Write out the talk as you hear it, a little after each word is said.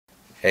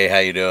Hey, how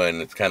you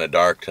doing? It's kind of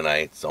dark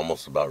tonight. It's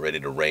almost about ready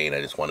to rain. I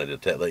just wanted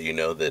to let you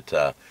know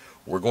that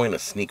we're going to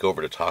sneak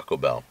over to Taco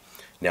Bell.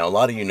 Now, a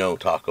lot of you know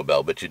Taco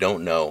Bell, but you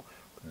don't know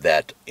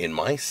that in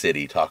my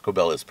city, Taco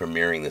Bell is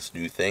premiering this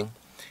new thing.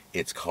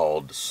 It's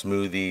called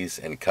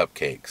smoothies and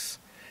cupcakes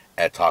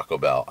at Taco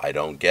Bell. I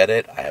don't get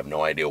it. I have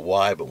no idea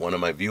why, but one of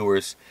my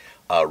viewers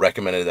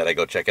recommended that I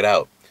go check it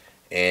out.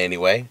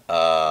 Anyway,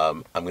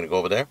 I'm going to go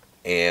over there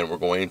and we're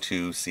going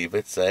to see if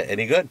it's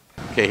any good.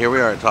 Okay, here we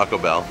are at Taco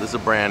Bell. This is a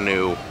brand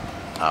new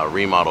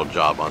remodel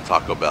job on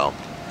Taco Bell.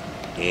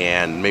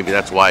 And maybe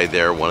that's why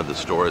they're one of the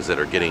stores that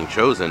are getting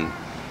chosen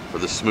for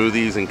the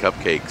smoothies and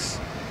cupcakes.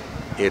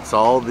 It's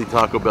all the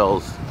Taco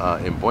Bells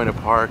in Buena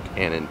Park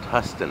and in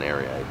Tustin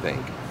area, I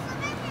think.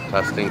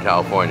 Tustin,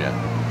 California.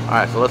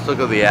 Alright, so let's look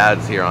at the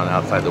ads here on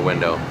outside the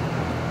window.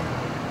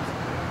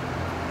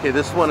 Okay,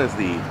 this one is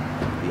the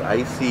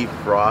Icy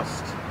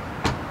Frost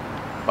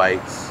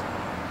Bites.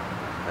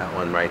 That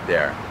one right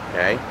there,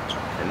 okay?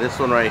 And this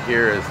one right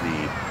here is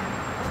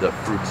the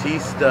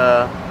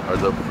Frutista, or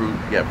the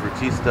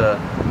Frutista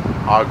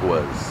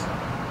Aguas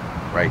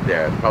right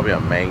there. It's probably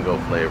a mango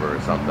flavor or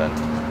something,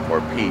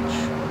 or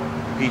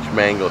peach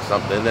mango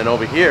something. And then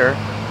over here,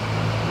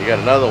 you got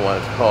another one.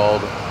 It's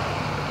called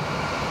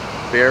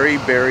Berry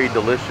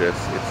Delicious.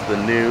 It's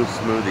the new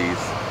smoothies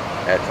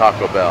at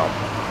Taco Bell.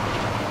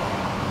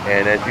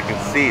 And as you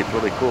can see, it's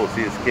really cool.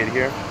 See this kid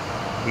here?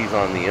 He's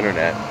on the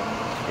internet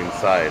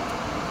inside.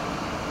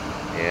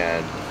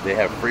 And they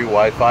have free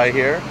Wi-Fi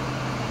here.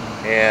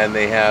 And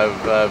they have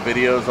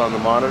videos on the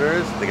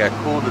monitors. They got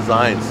cool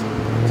designs.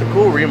 It's a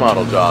cool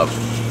remodel job.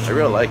 I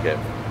really like it.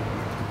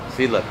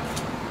 See, look.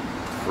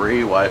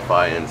 Free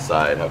Wi-Fi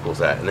inside. How cool is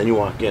that? And then you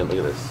walk in. Look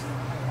at this.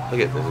 Look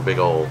at this. A big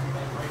old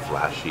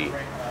flashy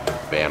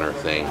banner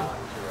thing.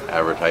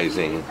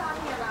 Advertising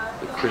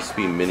the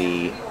crispy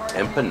mini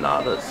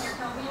empanadas.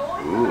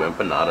 Ooh,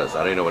 empanadas. I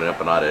don't even know what an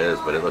empanada is,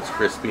 but it looks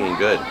crispy and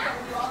good.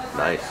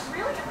 Nice.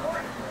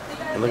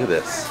 And look at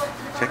this.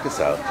 Check this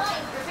out.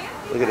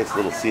 Look at this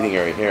little seating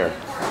area here.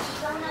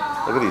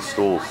 Look at these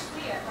stools.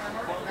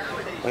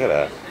 Look at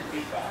that.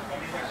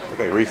 Look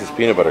like Reese's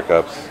peanut butter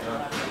cups.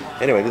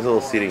 Anyway, this is a little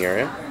seating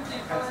area.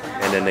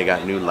 And then they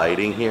got new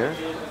lighting here.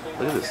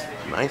 Look at this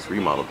nice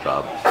remodel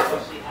job.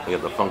 They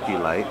got the funky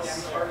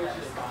lights.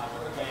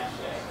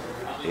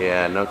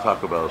 Yeah, no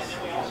Taco Bells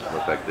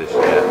look like this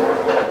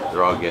yet.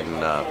 They're all getting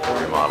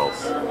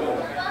remodels.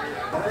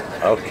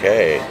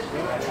 Okay.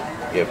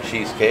 You have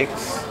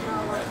cheesecakes.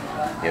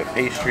 You have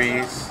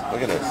pastries.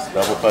 Look at this.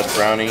 Double fudge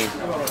brownie,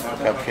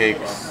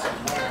 cupcakes,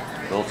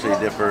 dulce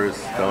dippers,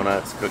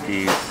 donuts,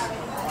 cookies.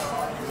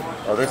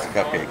 Oh, there's the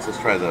cupcakes. Let's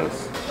try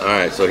those.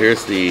 Alright, so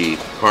here's the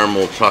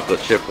caramel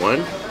chocolate chip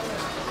one.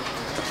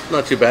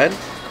 Not too bad.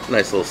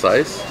 Nice little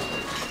size.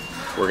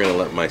 We're going to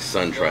let my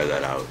son try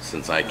that out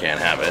since I can't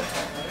have it.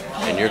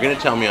 And you're going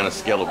to tell me on a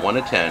scale of 1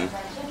 to 10,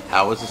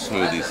 how is the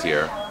smoothies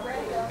here?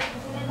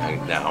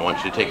 And now I want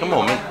you to take a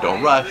moment.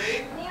 Don't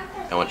rush.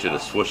 I want you to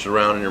swish it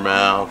around in your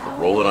mouth,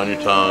 roll it on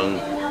your tongue.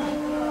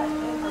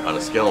 On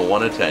a scale of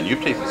 1 to 10,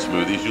 you've tasted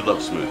smoothies, you love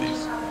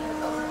smoothies.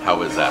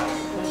 How is that?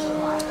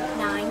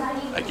 9.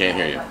 I can't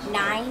hear you.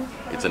 9.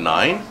 It's a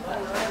 9?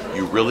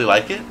 You really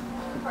like it?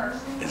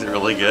 Is it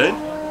really good?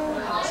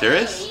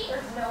 Serious?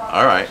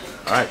 Alright,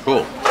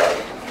 cool.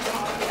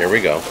 Here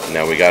we go.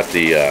 Now we got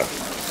the,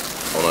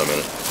 hold on a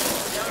minute.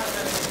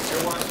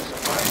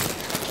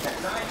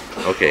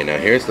 Okay, now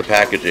here's the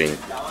packaging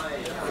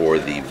for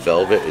the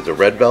velvet. It's a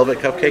red velvet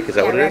cupcake, is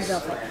that what it is?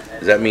 Velvet.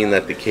 Does that mean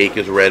that the cake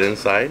is red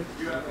inside?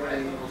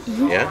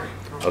 Mm-hmm. Yeah?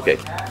 Okay,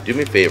 do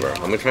me a favor.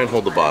 I'm going to try and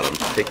hold the bottom.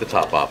 Take the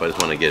top off. I just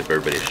want to give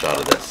everybody a shot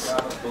of this.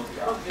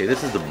 Okay,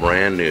 this is the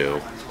brand new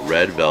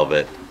red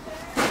velvet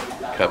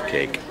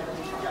cupcake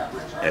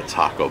at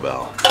Taco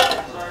Bell.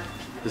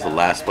 This is the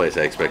last place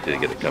I expected to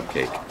get a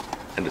cupcake.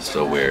 And it's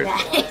so weird.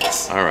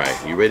 Nice. Alright,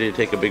 you ready to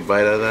take a big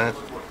bite out of that?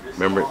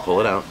 Remember,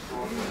 pull it out.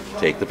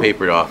 Take the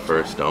paper off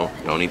first.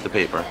 Don't eat the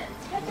paper.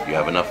 You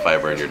have enough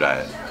fiber in your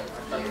diet.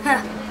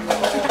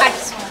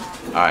 Nice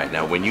one. Alright,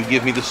 now when you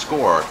give me the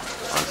score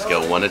on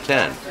scale 1 to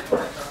 10,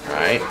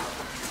 alright?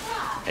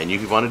 And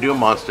you want to do a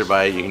monster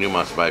bite, you can do a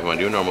monster bite. If you want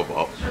to do a normal bite,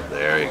 oh,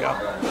 there you go.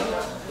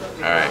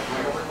 Alright.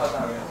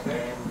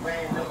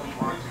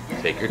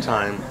 Take your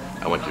time.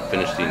 I want you to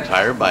finish the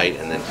entire bite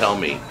and then tell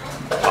me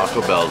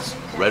Taco Bell's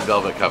red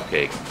velvet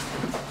cupcake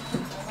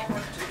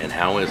and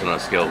how is it on a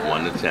scale of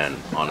 1 to 10,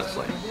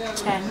 honestly?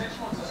 10.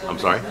 I'm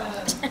sorry?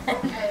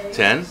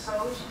 10?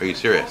 Are you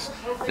serious?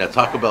 Now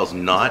Taco Bell's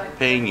not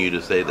paying you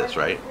to say this,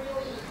 right?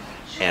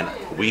 And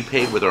we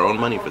paid with our own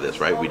money for this,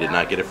 right? We did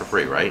not get it for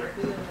free, right?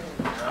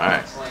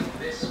 Alright.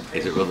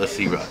 Is it real? Let's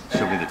see.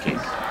 Show me the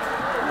cake.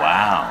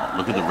 Wow.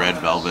 Look at the red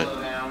velvet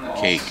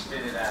cake.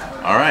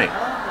 Alright.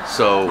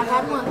 So I've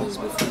had one of these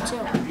before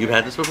too. you've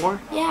had this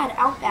before? Yeah, at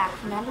Outback,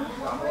 remember?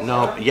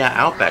 No, yeah,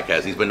 Outback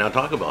has these, but now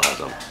Taco Bell has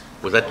them.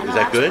 Is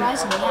that good?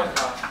 Surprising,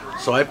 yeah.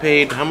 So I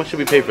paid, how much did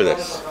we pay for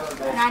this?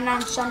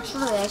 99 cents for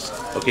this.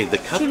 Okay, the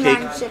 $2.96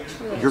 cupcake,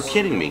 for this. you're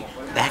kidding me.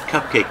 That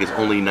cupcake is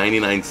only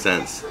 99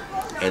 cents.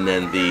 And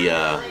then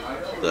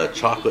the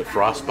chocolate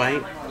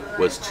frostbite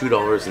was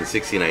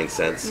 $2.69. 90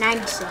 cents.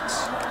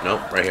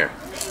 Nope, right here.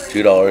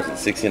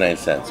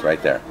 $2.69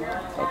 right there.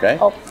 Okay?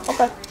 Oh,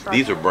 okay.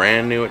 These are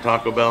brand new at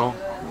Taco Bell.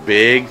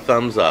 Big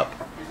thumbs up.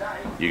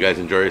 You guys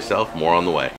enjoy yourself. More on the way.